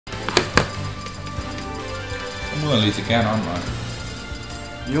I'm gonna lose again, aren't I?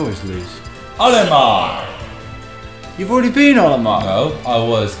 You always lose. Olimar! You've already been Olimar. No, I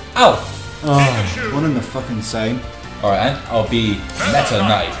was Alf. Oh, one and the fucking same. Alright, and I'll be Meta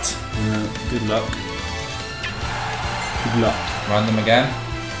Knight. Good luck. Good luck. Random again?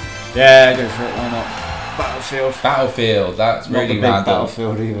 Yeah, go for it. Why not? Battlefield. Battlefield, that's Not really the big random.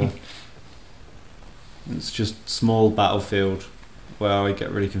 Battlefield either. It's just small battlefield where I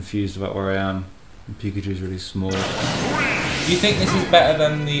get really confused about where I am. And Pikachu's really small. Do you think this is better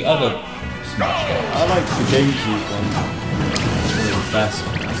than the other Smash games? I like the GameCube one. It's really the best.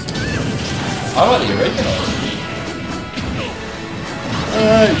 I like the original.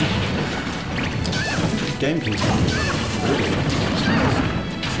 GameCube one. Really good.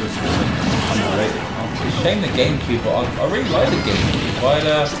 Underrated. It's a shame the GameCube, but I really like the GameCube. I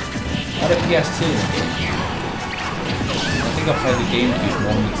had a PS2 and a GameCube. I think I played the GameCube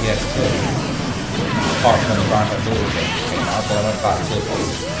more than the PS2. Apart from the Grand Theft Auto games came out, then I went back to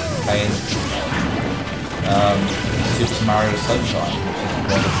playing Super Mario Sunshine, which is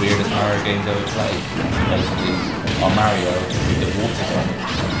one of the weirdest Mario games I've ever played. Basically, on Mario, you get water gun.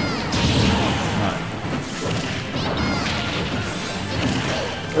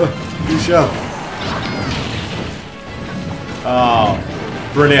 Good show. Oh,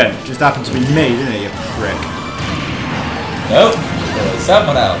 brilliant. Just happened to be me, didn't it, you prick? Nope, it was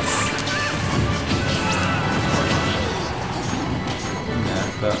someone else. Yeah,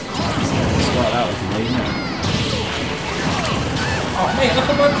 but start out with me, isn't it? Oh mate, look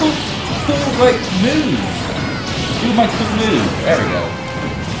at my cool like move. Do my cool move. There we go.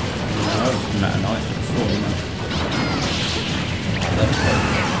 I've met a knight before, isn't it?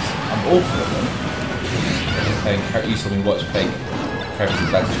 I'm all for them. You told me what to play Kirby's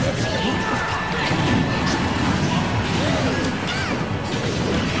Adventure and everything.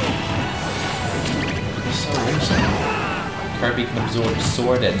 It's so awesome. Kirby can absorb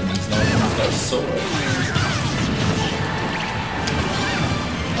sword enemies, no one's got a sword.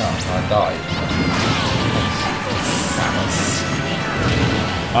 Oh, I died. Samus.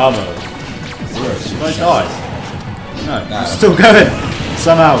 Armor. Zero. Did I die? No, No. I'm still going.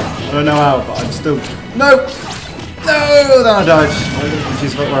 Somehow. I don't know how, but I'm still... No! No! Then I died. I got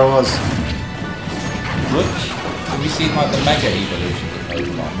confused about where I was. Which? Have you seen like the Mega evolutions of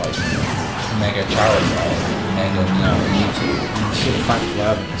Pokemon? Like Mega Charizard, Mega Mewtwo? I'm sort of thankful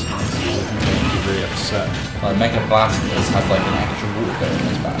I haven't. I think I'd be really upset. Like Mega Blastoise has like an extra water gun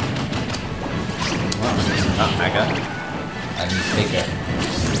in his back. Well, isn't that mega? And he's bigger.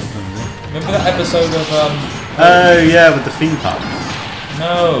 Remember that episode of Oh yeah, with the theme park.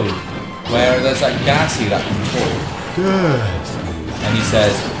 No, where there's that Gassy that can talk. Good. And he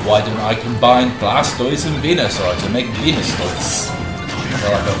says, why don't I combine Blastoise and Venusaur to make Venustoise?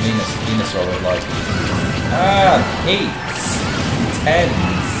 So like a Venusaur with like 8s,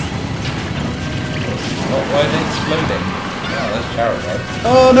 10s. Why are they exploding? Oh, that's Charizard.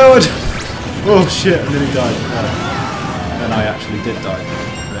 Oh no! Oh shit! I nearly died. Then I actually did die.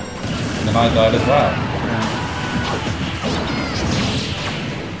 And then I died as well.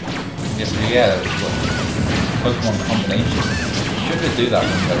 Yes, yeah, Pokemon combination. Should they do that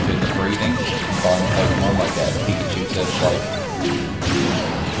when they're doing the breeding? Combine Pokemon like a Pikachu to like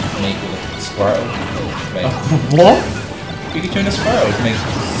make with a Squirtle. What? Pikachu and a Squirtle to make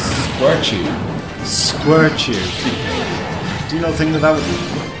Squirtle. Squirtle. Do you not think that would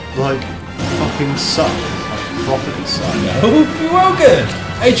like fucking suck? Like properly suck? No, we won't good.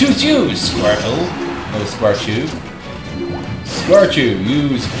 I choose you, Squirtle. No, Squirtle. Squirtle,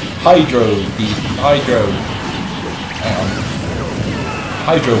 use Hydro Wave.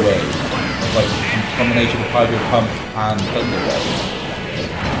 It's like a combination of Hydro Pump and Thunder Wave.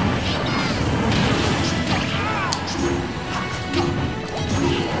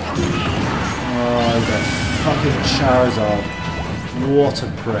 Oh, that fucking Charizard. What a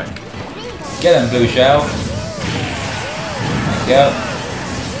prick. Get him, Blue Shell. There you go.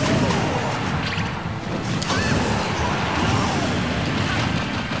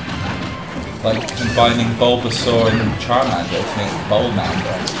 Like combining Bulbasaur and Charmander to make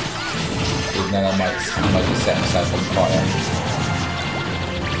Bulmander. Even then I might just set myself on fire.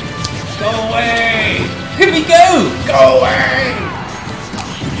 Go away! Here we go! Go away!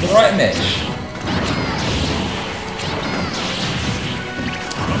 You're right, Mitch.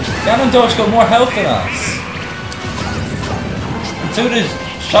 Ganondorf's got more health than us. And so does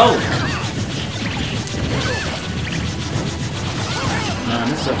Shulk. Man,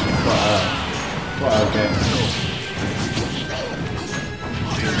 this is actually quite a game.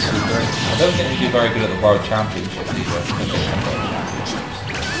 I don't think we do very good at the World Championship either.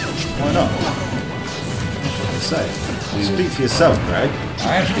 Why not? to say. Speak for yourself, Greg.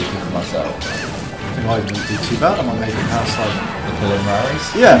 I am speaking for myself. I think I didn't do too bad. I might make it past like The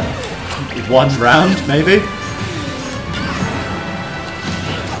preliminaries. yeah, 1 round maybe.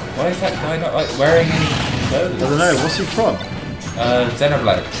 Why is that guy not like wearing any clothes? I don't know. What's he from?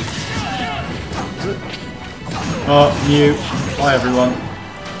 Xenoblade. Is it? Oh, new. Hi everyone.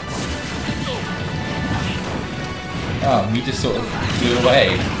 Oh, he just sort of flew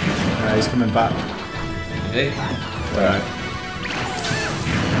away. He's coming back. Did he? Right.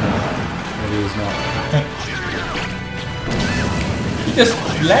 Maybe he's not. He just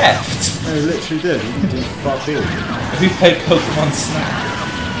left. No, he literally did. He didn't do fuck all. We played Pokemon Snap.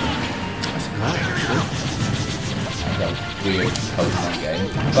 That's right, actually. That's a weird Pokemon game.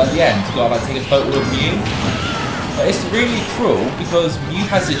 But at the end, you gotta like take a photo of Mew. But it's really cruel because Mew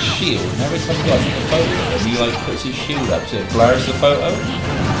has his shield, and every time you gotta take a photo of him, he like puts his shield up so it blurs the photo.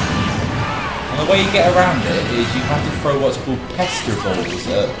 And the way you get around it is you have to throw what's called pester balls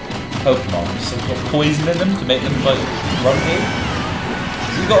at Pokemon, so you've got poison in them to make them like grumpy.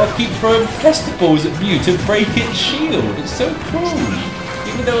 So you gotta keep throwing pester balls at Mew to break its shield. It's so cruel,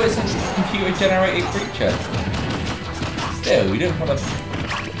 even though it's a computer-generated creature. Still, we don't want to.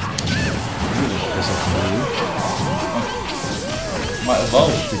 Might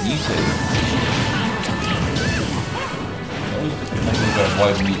evolve to Mewtwo. I always wonder why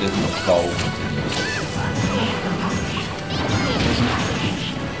Mew doesn't evolve to Mewtwo.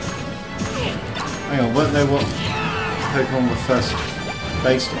 Hang on, weren't they what Pokemon were first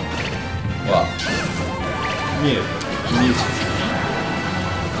based on? What? Mew. Mewtwo.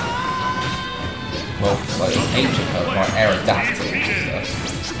 Well, like ancient Pokemon, Aerodactyls and stuff.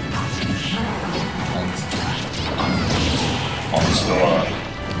 Onslaught.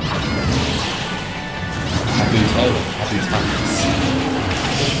 Kabutops.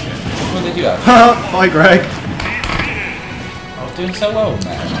 What did you have? Hi, Greg. I was doing so well,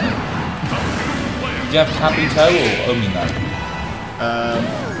 man. Did you have Kabuto or Omino?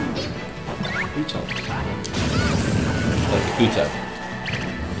 Kabuto. Like Kabuto.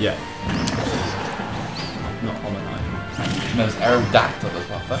 Yeah. Not Omanite. No, it's Aerodactyl as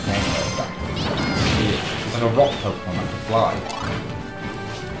well. Fuck name Aerodactyl. It's like a rock Pokemon that can fly.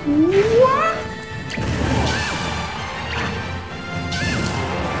 What?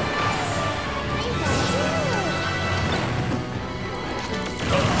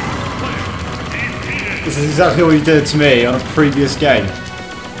 This is exactly what you did to me on a previous game.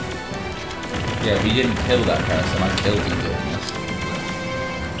 Yeah, we didn't kill that person. I killed you doing this.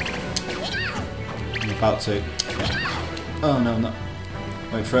 I'm about to. Oh no, I'm not.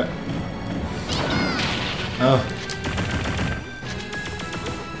 Wait for it. Oh.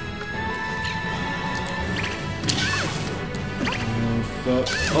 Oh fuck.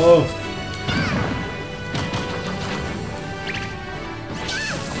 Oh.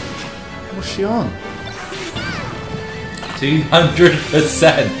 What's she on?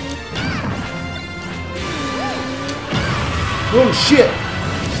 200%. Oh shit!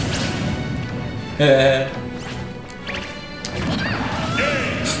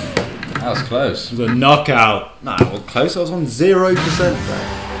 That was close. It was a knockout. Nah, well, close. I was on 0% there.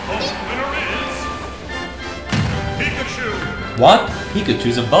 What?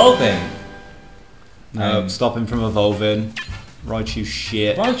 Pikachu's evolving. No, stop him from evolving. Raichu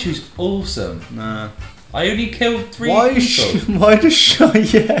shit. Raichu's awesome. Nah. I only killed 3 people. Why does Shy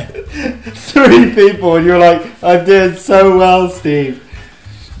yeah? 3 people and you're like, I did so well, Steve.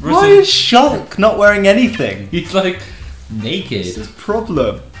 Why is Shulk not wearing anything? He's like naked. What's his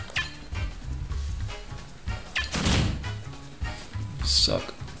problem?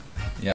 Suck.